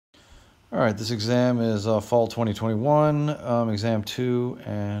All right, this exam is fall 2021, exam 2,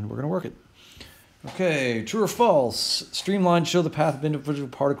 and we're going to work it. Okay, true or false? Streamlines show the path of individual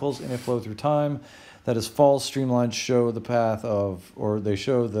particles in a flow through time. That is false. Streamlines show the path of, or they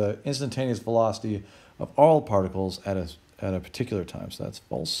show the instantaneous velocity of all particles at a particular time, so that's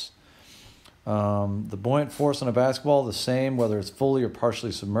false. The buoyant force on a basketball, the same whether it's fully or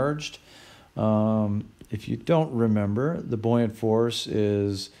partially submerged. If you don't remember, the buoyant force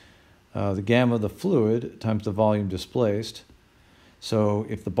is the gamma of the fluid times the volume displaced. So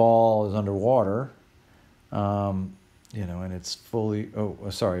if the ball is underwater, and it's fully,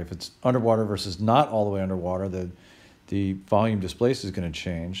 if it's underwater versus not all the way underwater, the volume displaced is going to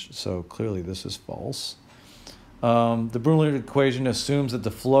change. So clearly this is false. The Bernoulli equation assumes that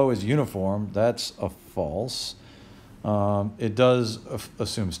the flow is uniform. That's a false. It does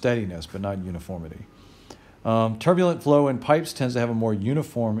assume steadiness, but not uniformity. Turbulent flow in pipes tends to have a more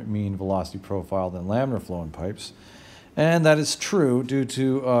uniform mean velocity profile than laminar flow in pipes. And that is true due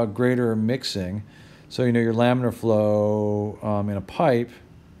to greater mixing. So, your laminar flow in a pipe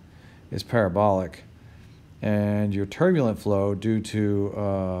is parabolic. And your turbulent flow, due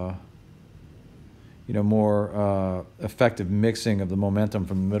to more effective mixing of the momentum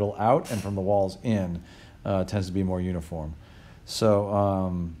from the middle out and from the walls in, tends to be more uniform.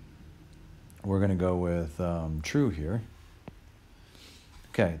 So, we're going to go with true here.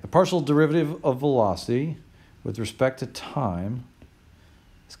 Okay, the partial derivative of velocity with respect to time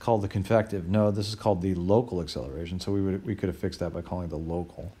is called the convective. No, this is called the local acceleration. So we could have fixed that by calling it the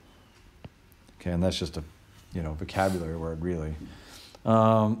local. Okay, and that's just a vocabulary word really.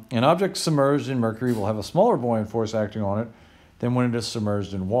 An object submerged in mercury will have a smaller buoyant force acting on it than when it is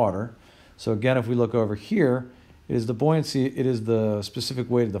submerged in water. So again, if we look over here, it is the buoyancy, it is the specific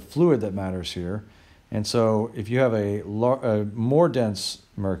weight of the fluid that matters here. And so if you have a more dense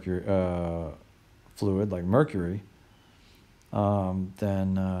mercury fluid, like mercury,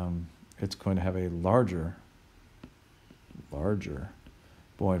 then it's going to have a larger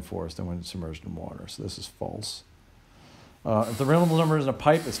buoyant force than when it's submerged in water. So this is false. If the Reynolds number in a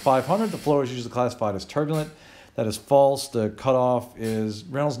pipe is 500, the flow is usually classified as turbulent. That is false. The cutoff is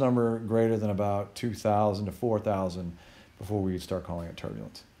Reynolds number greater than about 2,000 to 4,000 before we start calling it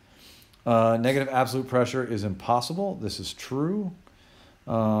turbulent. Negative absolute pressure is impossible. This is true.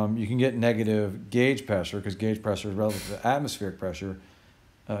 You can get negative gauge pressure because gauge pressure is relative to atmospheric pressure.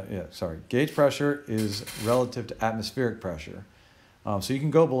 Gauge pressure is relative to atmospheric pressure. So you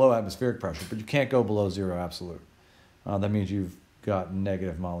can go below atmospheric pressure, but you can't go below zero absolute. That means you've got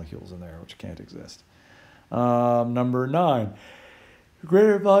negative molecules in there, which can't exist. Number 9,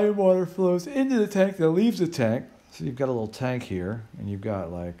 greater volume water flows into the tank than leaves the tank. So you've got a little tank here, and you've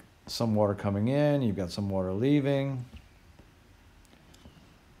got like some water coming in, you've got some water leaving.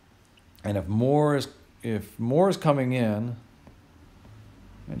 And if more is coming in,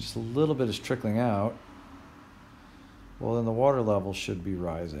 and just a little bit is trickling out, well, then the water level should be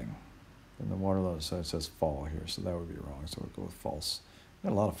rising. And the water level, so it says fall here, so that would be wrong. So we'll go with false.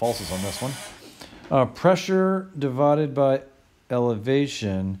 Got a lot of falses on this one. Pressure divided by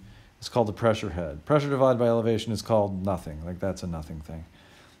elevation is called the pressure head. Pressure divided by elevation is called nothing. Like that's a nothing thing.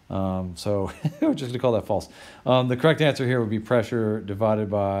 So we're just going to call that false. The correct answer here would be pressure divided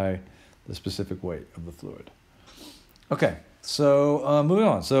by the specific weight of the fluid. Okay, so moving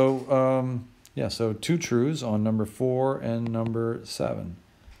on. So so 2 trues on number 4 and number 7.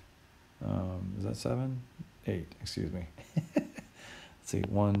 Is that 7? 8, excuse me. Let's see,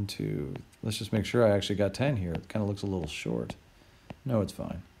 1, 2. Let's just make sure I actually got 10 here. It kind of looks a little short. No, it's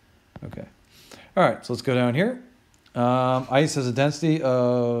fine. Okay. All right, so let's go down here. Ice has a density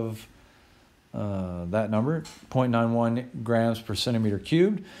of that number, 0.91 grams per centimeter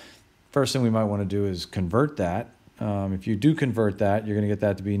cubed. First thing we might want to do is convert that. If you do convert that, you're going to get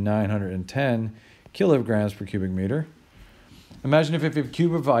that to be 910 kilograms per cubic meter. Imagine if you have a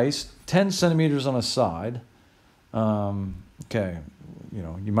cube of ice, 10 centimeters on a side. Okay,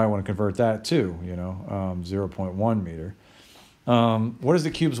 you might want to convert that too, 0.1 meter. What is the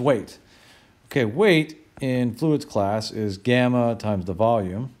cube's weight? Okay, weight in fluids class is gamma times the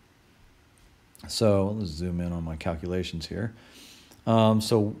volume. So let's zoom in on my calculations here.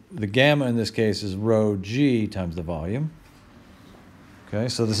 So the gamma in this case is rho g times the volume. Okay,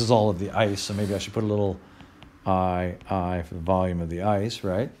 so this is all of the ice, so maybe I should put a little I for the volume of the ice,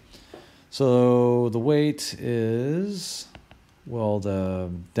 right? So the weight is, well, the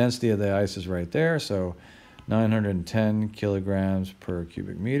density of the ice is right there, so 910 kilograms per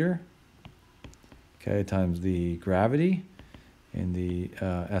cubic meter, okay, times the gravity in the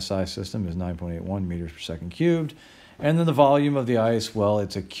SI system is 9.81 meters per second cubed, And then the volume of the ice, well,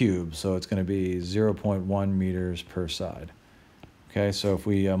 it's a cube, so it's going to be 0.1 meters per side. Okay, so if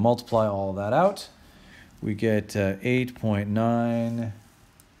we multiply all of that out, we get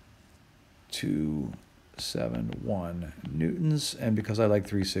 8.9271 newtons. And because I like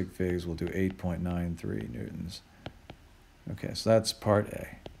 3 sig figs, we'll do 8.93 newtons. Okay, so that's part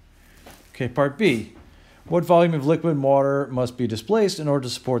A. Okay, part B. What volume of liquid water must be displaced in order to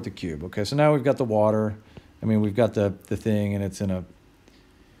support the cube? Okay, so now we've got the water. I mean, we've got the thing, and it's in a,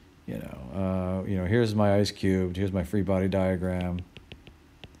 here's my ice cube. Here's my free body diagram.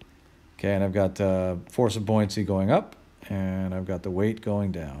 Okay, and I've got force of buoyancy going up, and I've got the weight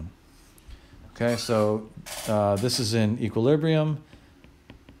going down. Okay, so this is in equilibrium.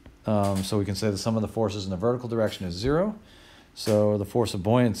 So we can say the sum of the forces in the vertical direction is 0. So the force of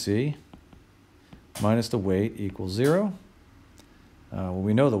buoyancy minus the weight equals 0. Well,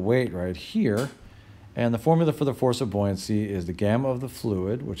 we know the weight right here. And the formula for the force of buoyancy is the gamma of the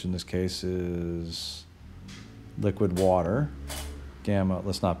fluid, which in this case is liquid water. Gamma,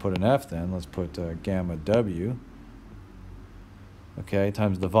 let's not put an F then, let's put gamma W. Okay,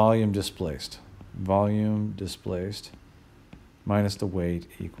 times the volume displaced. Volume displaced minus the weight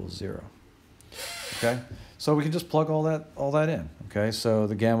equals 0. Okay, so we can just plug all that in. Okay, so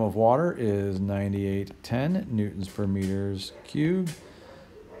the gamma of water is 9810 newtons per meters cubed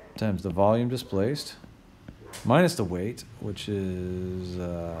times the volume displaced minus the weight, which is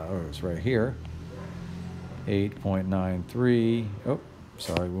it's right here, 8.93. Oh,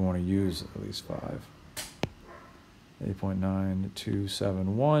 sorry, we want to use at least 5.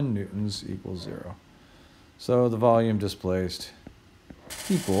 8.9271 newtons equals 0. So the volume displaced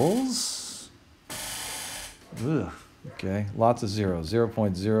equals, okay, lots of zeros,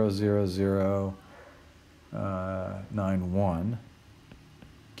 0.00091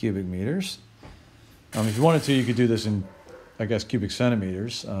 cubic meters. If you wanted to, you could do this in, I guess, cubic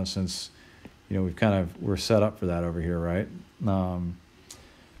centimeters, since, we're set up for that over here, right?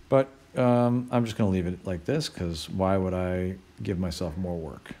 But I'm just going to leave it like this, because why would I give myself more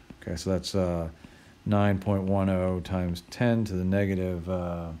work? Okay, so that's 9.10 times 10 to the negative,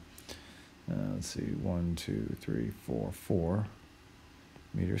 let's see, 1, 2, 3, 4, 4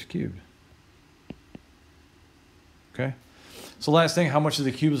 meters cubed. Okay, so last thing, how much of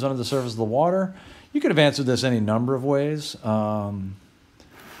the cube is under the surface of the water? You could have answered this any number of ways. I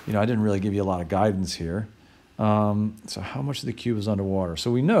didn't really give you a lot of guidance here. So how much of the cube is underwater? So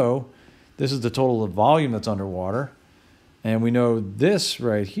we know this is the total of volume that's underwater. And we know this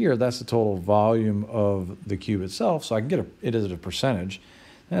right here, that's the total volume of the cube itself. So I can get it as a percentage.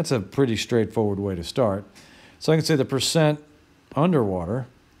 That's a pretty straightforward way to start. So I can say the percent underwater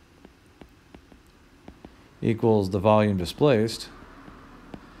equals the volume displaced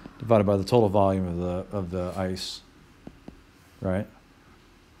divided by the total volume of the ice, right?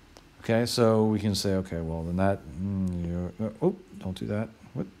 Okay, so we can say, okay, well, then that, oh, don't do that.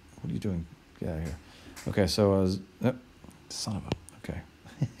 What are you doing? Get out of here. Okay, so son of a, okay.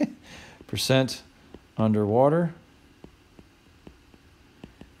 Percent underwater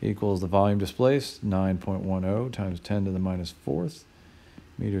equals the volume displaced, 9.10 times 10 to the minus 4th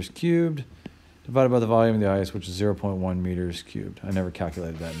meters cubed, divided by the volume of the ice, which is 0.1 meters cubed. I never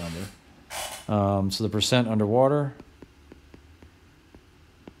calculated that number. So the percent underwater,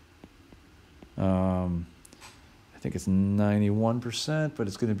 I think it's 91%, but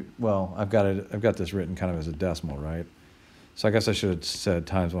it's going to be, well, I've got this written kind of as a decimal, right? So I guess I should have said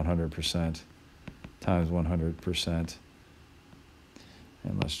times 100%, times 100%.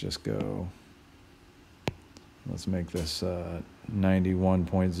 And let's just go, let's make this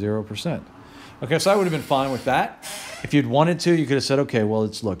 91.0%. Okay, so I would have been fine with that. If you'd wanted to, you could have said, okay, well,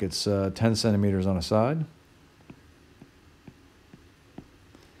 it's 10 centimeters on a side.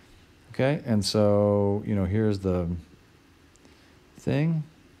 Okay, and so, here's the thing.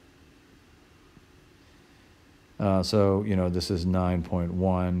 This is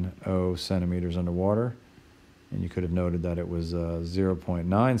 9.10 centimeters underwater. And you could have noted that it was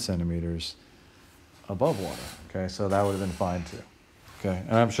 0.9 centimeters above water. Okay, so that would have been fine too. Okay,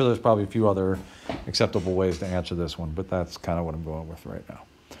 and I'm sure there's probably a few other acceptable ways to answer this one, but that's kind of what I'm going with right now.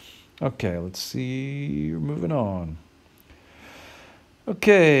 Okay, let's see, we're moving on.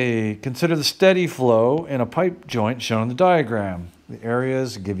 Okay, consider the steady flow in a pipe joint shown in the diagram. The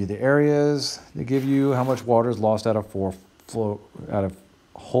areas give you the areas. They give you how much water is lost out of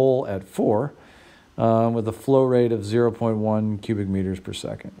hole at 4, with a flow rate of 0.1 cubic meters per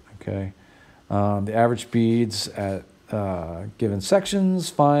second. Okay, the average speeds at given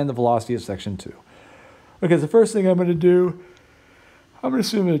sections. Find the velocity at section 2. Okay, the first thing I'm going to do, I'm going to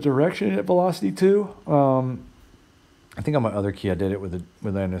assume a direction at velocity 2. I think on my other key I did it with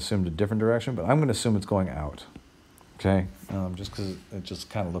an assumed a different direction, but I'm going to assume it's going out. Okay, just because it just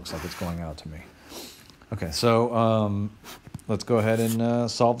kind of looks like it's going out to me. Okay, so let's go ahead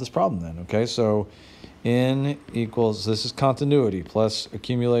and solve this problem then. Okay, so N equals, this is continuity plus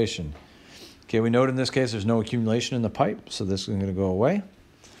accumulation. Okay, we note in this case there's no accumulation in the pipe, so this is going to go away.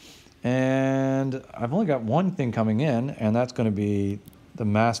 And I've only got one thing coming in, and that's going to be the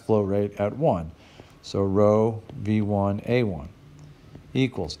mass flow rate at 1. So rho V1 A1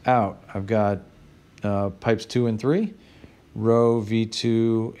 equals out. I've got pipes 2 and 3, rho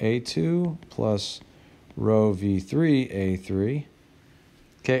V2 A2 plus rho V3 A3.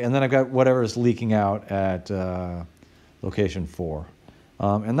 Okay, and then I've got whatever is leaking out at location 4.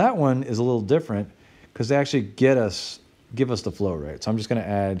 And that one is a little different because they actually give us the flow rate. So I'm just going to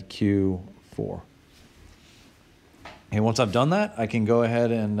add Q4. And once I've done that, I can go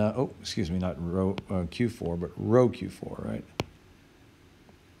ahead and, not rho Q4, but rho Q4, right?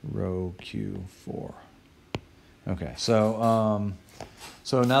 Rho Q4. Okay, so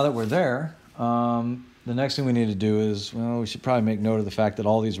now that we're there, the next thing we need to do is, well, we should probably make note of the fact that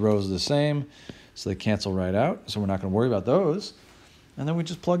all these rows are the same, so they cancel right out, so we're not going to worry about those. And then we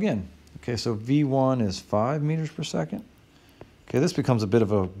just plug in. Okay, so V1 is 5 meters per second. Okay, this becomes a bit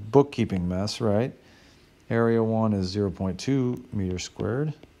of a bookkeeping mess, right? Area 1 is 0.2 meters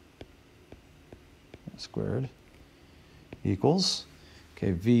squared. Equals.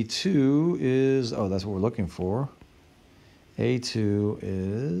 Okay, V2 is, oh, that's what we're looking for. A2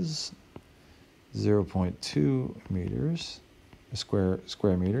 is 0.2 meters, square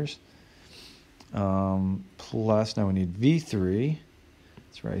meters. Plus, now we need V3.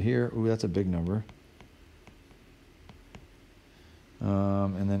 It's right here. Ooh, that's a big number.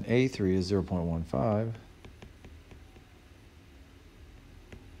 And then A3 is 0.15.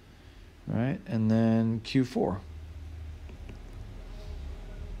 Right, and then Q4.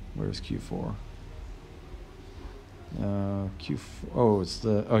 Where's Q4? Q4. Oh, it's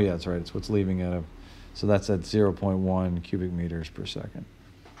the. Oh yeah, that's right. It's what's leaving out of. So that's at 0.1 cubic meters per second.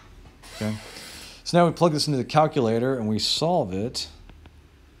 Okay. So now we plug this into the calculator and we solve it,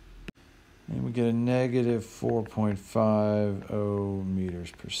 and we get a negative 4.50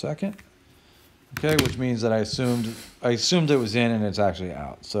 meters per second. Okay, which means that I assumed it was in and it's actually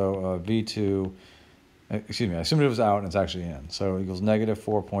out. So V2, excuse me, I assumed it was out and it's actually in. So it equals negative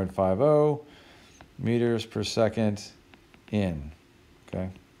 4.50 meters per second in.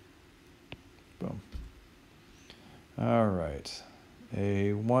 Okay. Boom. All right.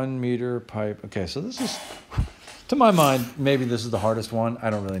 A 1 meter pipe. Okay, so this is, to my mind, maybe this is the hardest one. I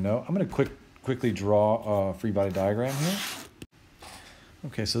don't really know. I'm going to quickly draw a free body diagram here.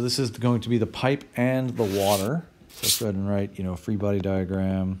 Okay, so this is going to be the pipe and the water. So let's go ahead and write, free body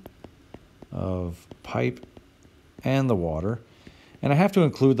diagram of pipe and the water. And I have to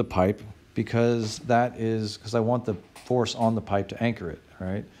include the pipe because I want the force on the pipe to anchor it,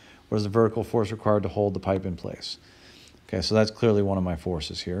 right? What is the vertical force required to hold the pipe in place? Okay, so that's clearly one of my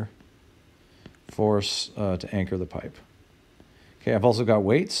forces here. Force to anchor the pipe. Okay, I've also got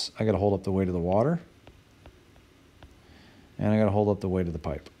weights. I got to hold up the weight of the water. And I got to hold up the weight of the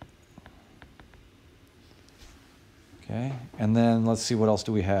pipe. Okay, and then let's see, what else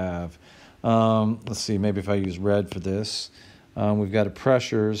do we have? Let's see, maybe if I use red for this. We've got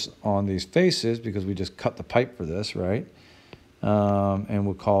pressures on these faces because we just cut the pipe for this, right? And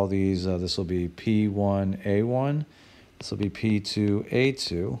we'll call these, this will be P1A1, this will be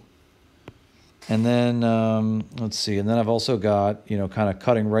P2A2. And then, let's see, and then I've also got, kind of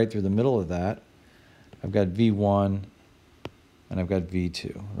cutting right through the middle of that, I've got V1 and I've got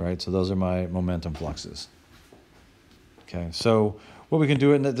V2, right? So those are my momentum fluxes. Okay, so what we can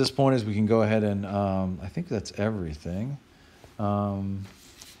do at this point is we can go ahead and, I think that's everything.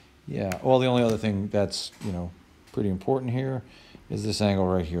 Yeah, well, the only other thing that's, pretty important here is this angle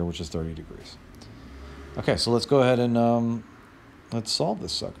right here, which is 30 degrees. Okay, so let's go ahead and let's solve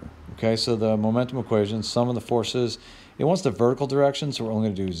this sucker. Okay, so the momentum equation, sum of the forces, it wants the vertical direction, so we're only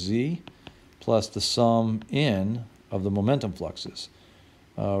going to do Z plus the sum in of the momentum fluxes.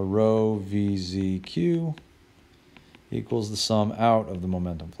 Rho VZQ equals the sum out of the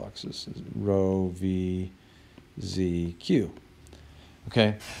momentum fluxes, rho VZQ.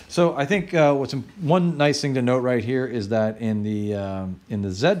 Okay, so I think one nice thing to note right here is that in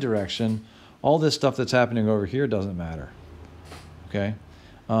the Z direction, all this stuff that's happening over here doesn't matter. Okay,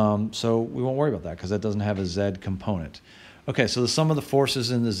 so we won't worry about that because that doesn't have a Z component. Okay, so the sum of the forces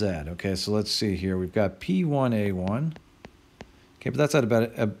in the Z. Okay, so let's see here. We've got P1A1. Okay, but that's at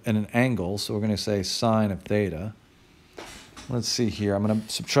about an angle, so we're going to say sine of theta. let's see here. I'm going to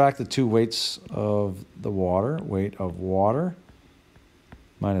subtract the two weights of the water. Weight of water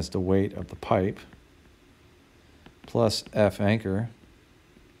minus the weight of the pipe plus F anchor,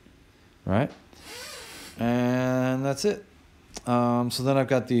 right? And that's it. So then I've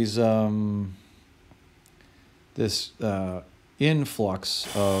got these, this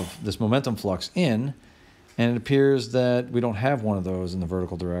influx of this momentum flux in, and it appears that we don't have one of those in the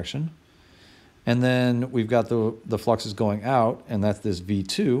vertical direction. And then we've got the fluxes going out, and that's this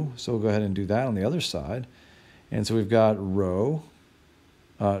V2. So we'll go ahead and do that on the other side. And so we've got rho.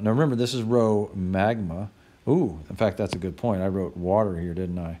 Now remember, this is rho magma. Ooh, in fact, that's a good point. I wrote water here,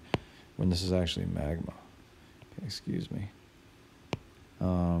 didn't I? When this is actually magma. Okay, excuse me.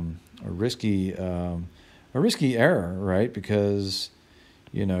 A risky error, right? Because,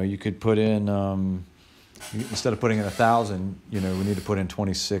 you know, you could put in, instead of putting in 1,000, you know, we need to put in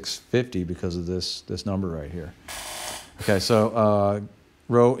 2650 because of this number right here. Okay, so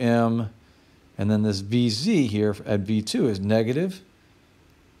rho m, and then this Vz here at V2 is negative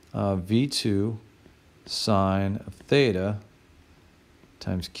V2 sine of theta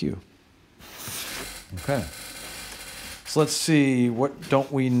times Q. Okay. So let's see, what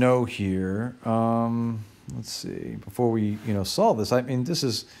don't we know here? Let's see, before we, you know, solve this. I mean, this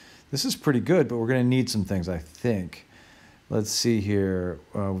is pretty good, but we're going to need some things, I think. Let's see here.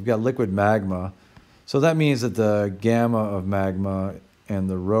 We've got liquid magma. So that means that the gamma of magma and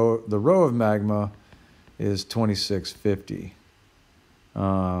the rho of magma is 2650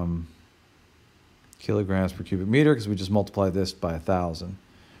 kilograms per cubic meter, because we just multiply this by 1,000,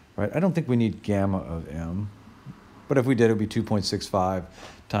 right? I don't think we need gamma of m. But if we did, it would be 2.65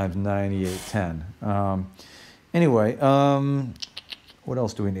 times 9810. Anyway, what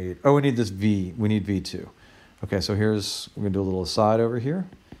else do we need? Oh, we need this V. We need V2. Okay, so we're going to do a little aside over here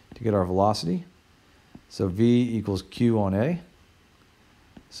to get our velocity. So V equals Q on A.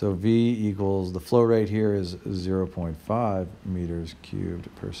 So V equals, the flow rate here is 0.5 meters cubed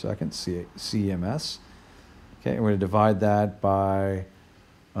per second, CMS. Okay, and we're going to divide that by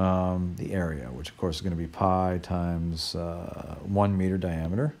the area, which of course is going to be pi times 1 meter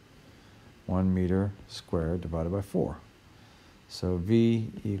diameter, 1 meter squared divided by 4. So V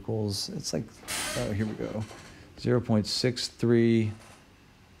equals, it's like, here we go,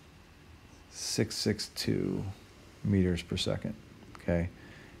 0.63662 meters per second. Okay,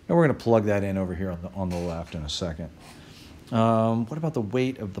 and we're going to plug that in over here on the left in a second. What about the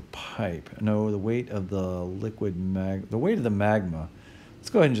weight of the pipe? No, the weight of the the weight of the magma. Let's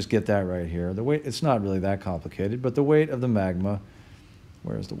go ahead and just get that right here. The weight, it's not really that complicated, but the weight of the magma,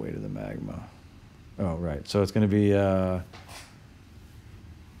 where's the weight of the magma? Oh, right. So it's going to be,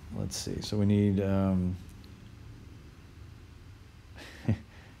 let's see. So we need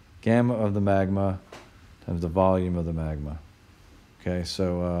gamma of the magma times the volume of the magma. Okay,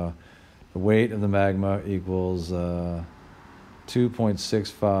 so the weight of the magma equals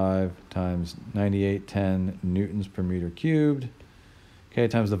 2.65 times 9810 newtons per meter cubed. Okay,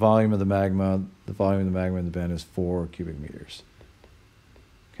 times the volume of the magma. The volume of the magma in the bin is 4 cubic meters.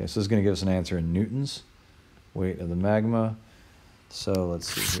 Okay, so this is going to give us an answer in newtons, weight of the magma. So let's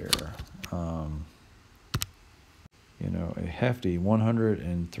see here. You know, a hefty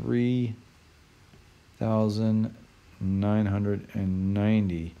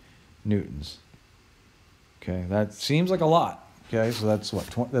 103,990 newtons. Okay, that seems like a lot. Okay, so that's what,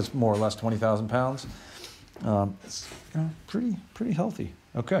 that's more or less 20,000 pounds. It's, you know, pretty healthy.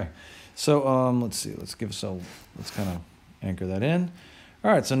 Okay, so let's see. Let's kind of anchor that in.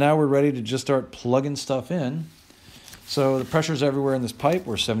 All right, so now we're ready to just start plugging stuff in. So the pressure's everywhere in this pipe.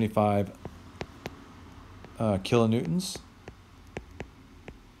 We're 75 kilonewtons.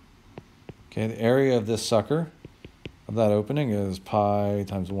 Okay, the area of this sucker, of that opening, is pi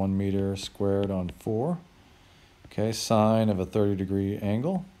times 1 meter squared on 4. Okay, sine of a 30-degree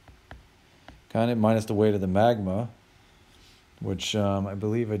angle. Kind of minus the weight of the magma, which I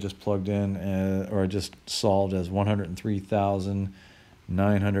believe I just plugged in, or I just solved as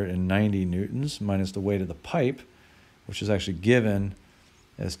 103,990 newtons, minus the weight of the pipe, which is actually given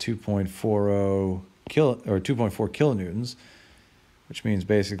as 2.4 kilonewtons, which means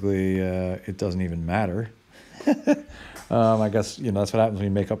basically it doesn't even matter. I guess, you know, that's what happens when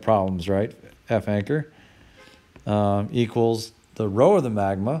you make up problems, right? F anchor equals the rho of the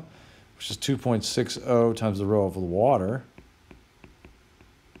magma, which is 2.60 times the rho of the water.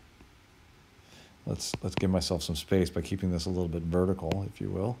 Let's give myself some space by keeping this a little bit vertical, if you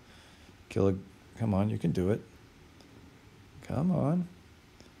will. Come on, you can do it. Come on.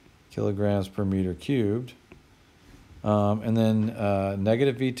 Kilograms per meter cubed. And then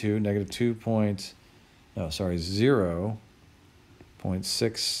negative V2, negative 0.0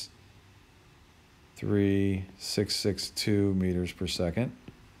 0.63662 meters per second.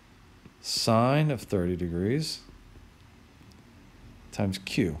 Sine of 30 degrees times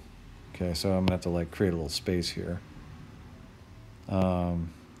Q. Okay, so I'm gonna have to like create a little space here.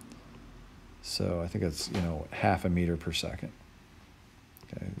 So I think it's, you know, half a meter per second.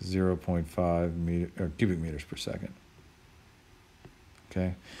 Okay, 0.5 meter or cubic meters per second.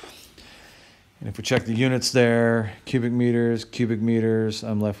 Okay. And if we check the units there, cubic meters,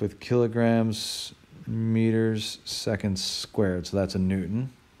 I'm left with kilograms, meters, seconds squared. So that's a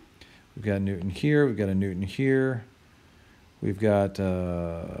Newton. We've got Newton here, we've got a Newton here. We've got,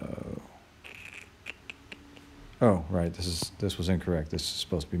 oh, right, this was incorrect. This is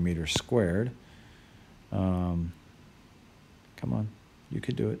supposed to be meters squared. Come on, you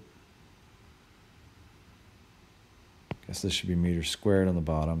could do it. Guess this should be meters squared on the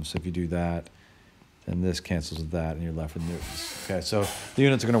bottom. So if you do that, then this cancels with that, and you're left with newtons. Okay, so the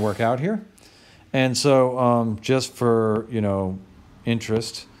units are going to work out here. And so just for, you know,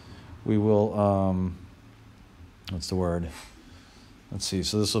 interest, we will, what's the word? Let's see,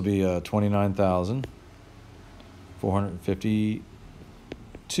 so this will be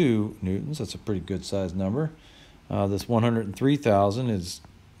 29,452 newtons. That's a pretty good sized number. This 103,000 is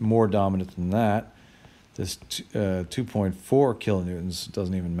more dominant than that. This 2.4 kilonewtons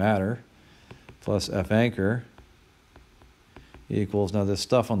doesn't even matter. Plus F anchor equals, now this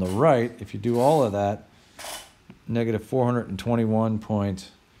stuff on the right, if you do all of that, negative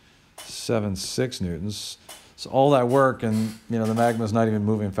 421.76 newtons. So all that work, and you know the magma's not even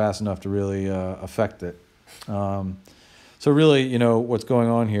moving fast enough to really affect it. So really, you know, what's going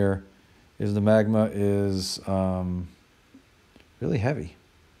on here is the magma is really heavy.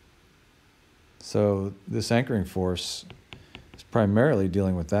 So this anchoring force is primarily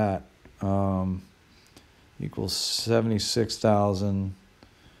dealing with that. Equals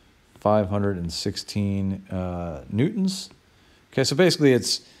 76,516 newtons. Okay, so basically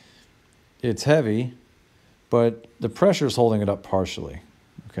it's heavy, but the pressure is holding it up partially.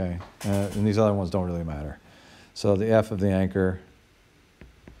 Okay, and these other ones don't really matter. So the F of the anchor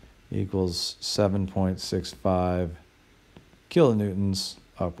equals 7.65 kilonewtons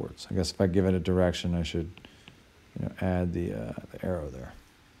upwards. I guess if I give it a direction, I should, you know, add the arrow there.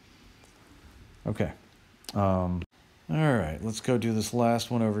 Okay. All right, let's go do this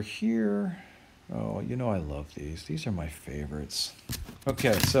last one over here. Oh, you know I love these. These are my favorites.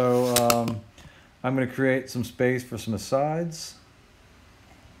 Okay, so I'm going to create some space for some asides.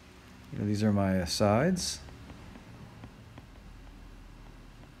 You know, these are my asides.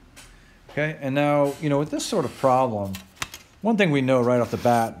 Okay, and now, you know, with this sort of problem, one thing we know right off the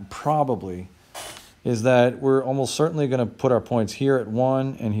bat, probably, is that we're almost certainly going to put our points here at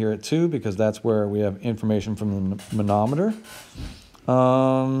 1 and here at 2 because that's where we have information from the manometer.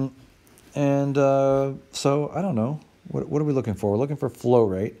 So I don't know. What are we looking for? We're looking for flow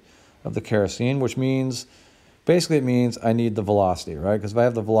rate of the kerosene, which means, basically it means I need the velocity, right? Because if I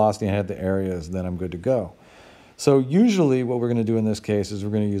have the velocity and I have the areas, then I'm good to go. So usually what we're going to do in this case is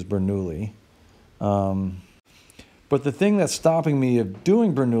we're going to use Bernoulli. But the thing that's stopping me of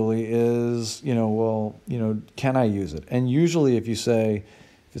doing Bernoulli is, you know, well, you know, can I use it? And usually if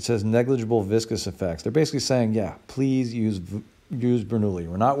it says negligible viscous effects, they're basically saying, yeah, please use Bernoulli.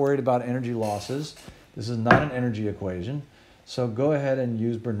 We're not worried about energy losses. This is not an energy equation. So go ahead and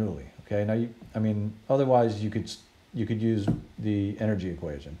use Bernoulli. Okay, now, otherwise you could use the energy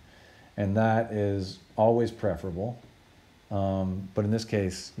equation. And that is always preferable. But in this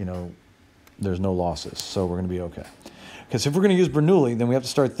case, you know, there's no losses, so we're going to be okay. Because if we're going to use Bernoulli, then we have to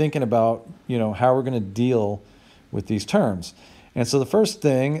start thinking about, you know, how we're going to deal with these terms. And so the first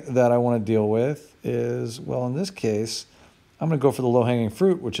thing that I want to deal with is, well, in this case, I'm going to go for the low-hanging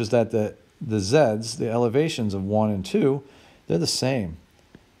fruit, which is that the z's, the elevations of 1 and 2, they're the same.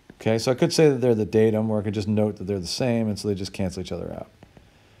 Okay, so I could say that they're the datum, or I could just note that they're the same, and so they just cancel each other out.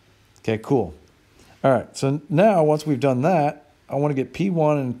 Okay, cool. All right, so now once we've done that, I want to get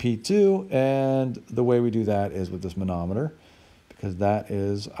P1 and P2, and the way we do that is with this manometer, because that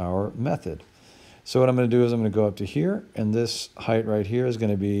is our method. So what I'm going to do is I'm going to go up to here, and this height right here is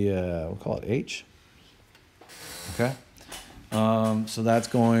going to be, we'll call it H. Okay? So that's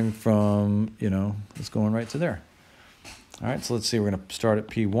going from, you know, it's going right to there. All right, so let's see, we're going to start at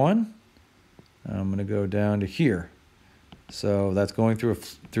P1. I'm going to go down to here. So that's going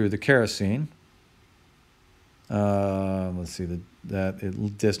through the kerosene. Let's see,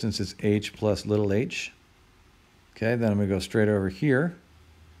 that distance is h plus little h. Okay, then I'm going to go straight over here.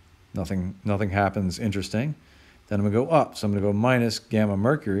 Nothing happens interesting. Then I'm going to go up. So I'm going to go minus gamma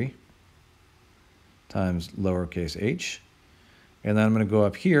mercury times lowercase h. And then I'm going to go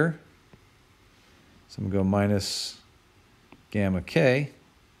up here. So I'm going to go minus gamma k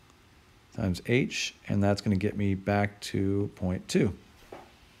times h, and that's going to get me back to 0.2.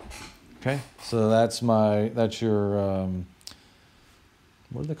 Okay, so that's your,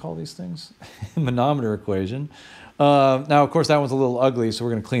 what do they call these things? Manometer equation. Now, of course, that one's a little ugly, so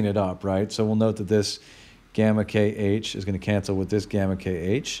we're going to clean it up, right? So we'll note that this gamma kh is going to cancel with this gamma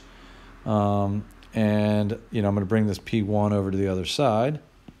kh. And, I'm going to bring this P1 over to the other side,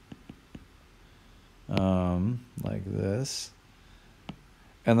 like this.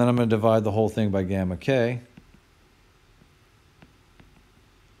 And then I'm going to divide the whole thing by gamma k.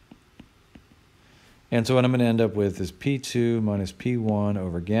 And so what I'm going to end up with is P2 minus P1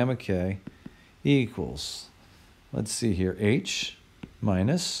 over gamma k equals, let's see here, H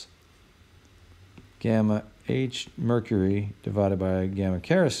minus gamma H mercury divided by gamma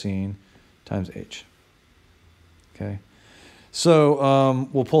kerosene times H. Okay, so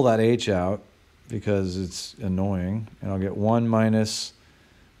we'll pull that H out because it's annoying, and I'll get 1 minus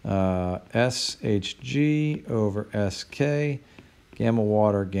SHG over SK, gamma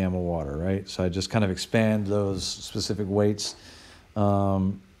water, right? So I just kind of expand those specific weights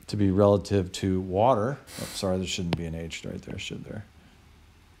to be relative to water. Oh, sorry, there shouldn't be an H right there, should there?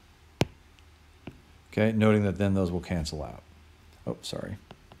 Okay, noting that then those will cancel out. Oh, sorry.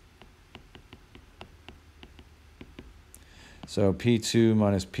 So P2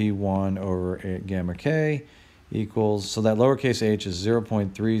 minus P1 over gamma K equals, so that lowercase h is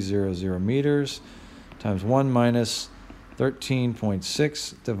 0.300 meters times 1 minus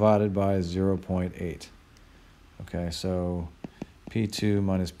 13.6 divided by 0.8. Okay, so P2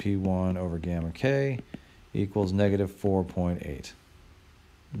 minus P1 over gamma K equals negative 4.8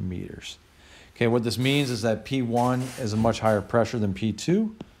 meters. Okay, what this means is that P1 is a much higher pressure than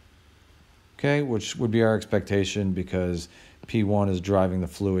P2, okay, which would be our expectation because P1 is driving the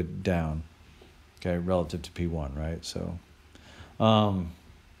fluid down, okay, relative to P1, right? So,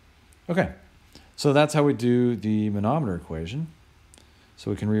 okay, so that's how we do the manometer equation. So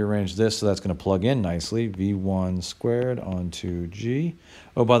we can rearrange this, so that's going to plug in nicely, V1 squared onto G.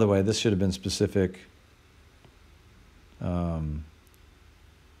 Oh, by the way, this should have been specific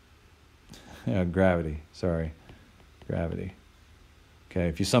gravity, sorry, gravity. Okay,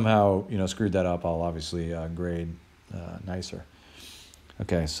 if you somehow, screwed that up, I'll obviously grade nicer.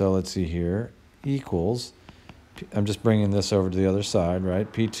 Okay, so let's see here, equals, I'm just bringing this over to the other side,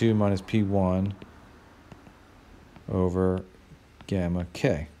 right? P2 minus P1 over gamma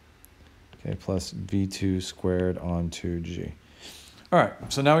K, okay, plus V2 squared onto G. All right,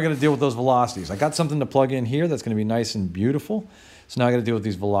 so now we got to deal with those velocities. I got something to plug in here that's going to be nice and beautiful. So now I got to deal with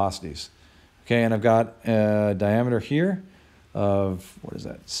these velocities. Okay, and I've got a diameter here of, what is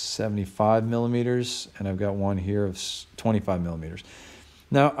that, 75 millimeters, and I've got one here of 25 millimeters.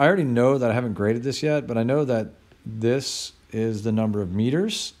 Now, I already know that I haven't graded this yet, but I know that this is the number of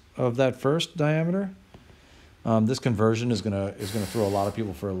meters of that first diameter. This conversion is gonna throw a lot of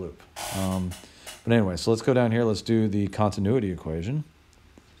people for a loop. But anyway, so let's go down here. Let's do the continuity equation.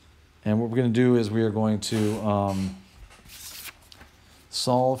 And what we're going to do is we are going to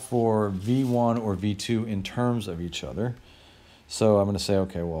solve for V1 or V2 in terms of each other. So I'm going to say,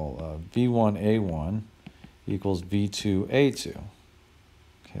 okay, well, V1A1 equals V2A2.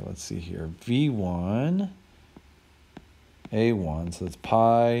 Okay, let's see here. V1A1, so that's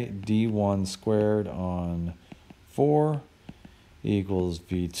pi D1 squared on 4 equals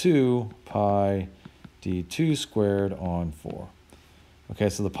V2 pi D2 squared on 4. Okay,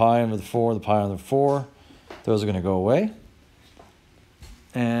 so the pi under the 4, the pi under the 4, those are going to go away.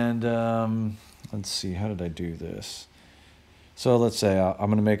 And let's see, how did I do this? So let's say I'm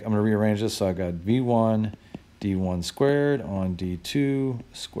going to rearrange this. So I got V1 D1 squared on D2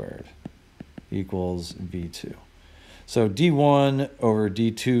 squared equals V2. So D1 over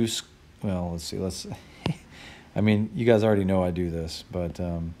D2, well, let's see, I mean, you guys already know I do this, but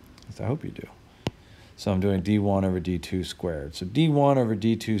I hope you do. So I'm doing D1 over D2 squared. So D1 over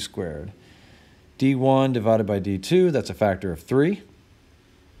D2 squared. D1 divided by D2, that's a factor of 3.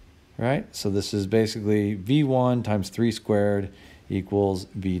 Right? So this is basically V1 times 3 squared equals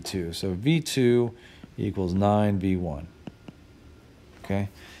V2. So V2 equals 9V1. Okay?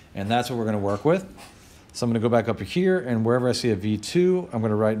 And that's what we're going to work with. So I'm going to go back up here, and wherever I see a V2, I'm going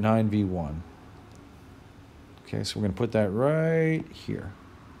to write 9V1. Okay, so we're going to put that right here.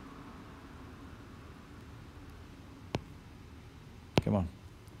 Come on.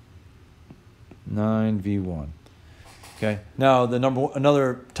 9V1. Okay, now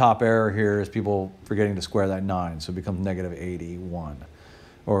another top error here is people forgetting to square that 9, so it becomes negative 81.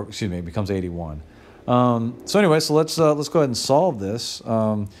 Or, excuse me, it becomes 81. So anyway, so let's go ahead and solve this.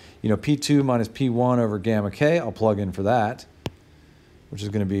 You know, P2 minus P1 over gamma K, I'll plug in for that, which is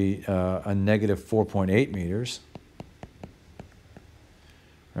going to be a negative 4.8 meters.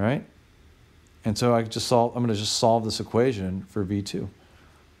 All right. And so I'm going to just solve this equation for V2.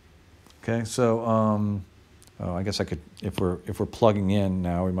 Okay, so oh, I guess I could, if we're plugging in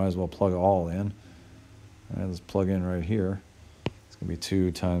now, we might as well plug it all in. All right, let's plug in right here. It's going to be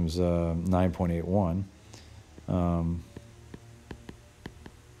 2 times 9.81. Don't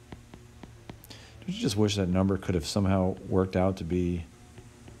you just wish that number could have somehow worked out to be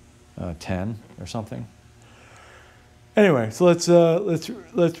 10 or something? Anyway, so let's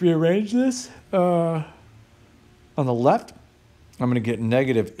rearrange this. On the left, I'm going to get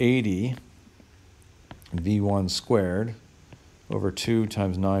negative 80 V1 squared over 2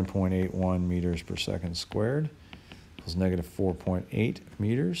 times 9.81 meters per second squared equals negative 4.8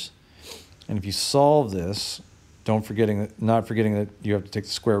 meters. And if you solve this, not forgetting that you have to take the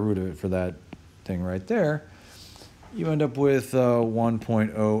square root of it for that thing right there, you end up with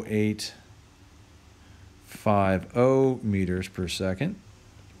 1.0850 meters per second,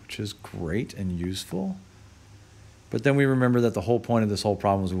 which is great and useful. But then we remember that the whole point of this whole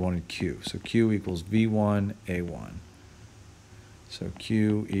problem was we wanted Q. So Q equals V1 A1. So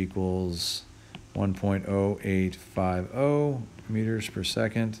Q equals 1.0850 meters per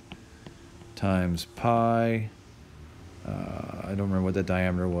second times pi. I don't remember what that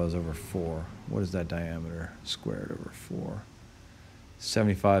diameter was over 4. What is that diameter squared over 4?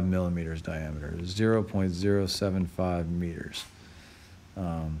 75 millimeters diameter, 0.075 meters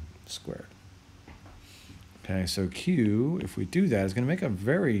squared. Okay, so Q, if we do that, is going to make a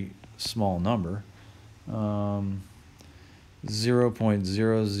very small number,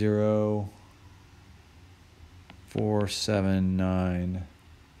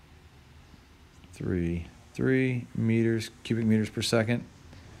 meters, cubic meters per second.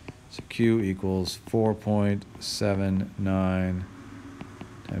 So Q equals 4.79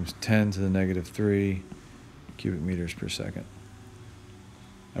 times 10 to the negative 3 cubic meters per second.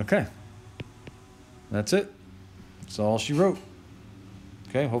 Okay. That's it. That's all she wrote.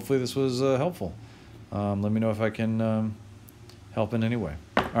 Okay, hopefully this was helpful. Let me know if I can help in any way.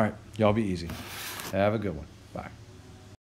 All right, y'all be easy. Have a good one. Bye.